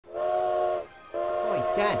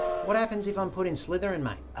Dad, what happens if I'm put in Slytherin,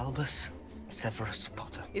 mate? Albus Severus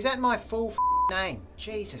Potter. Is that my full name?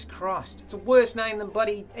 Jesus Christ. It's a worse name than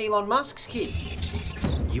bloody Elon Musk's kid.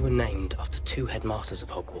 You were named after 2 headmasters of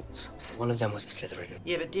Hogwarts. One of them was a Slytherin.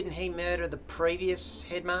 Yeah, but didn't he murder the previous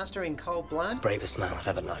headmaster in cold blood? Bravest man I've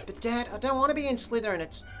ever known. But Dad, I don't want to be in Slytherin.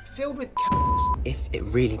 It's filled with If it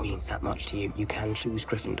really means that much to you, you can choose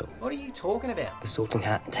Gryffindor. What are you talking about? The Sorting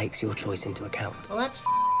Hat takes your choice into account. Well, that's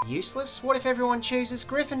useless. What if everyone chooses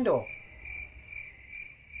Gryffindor?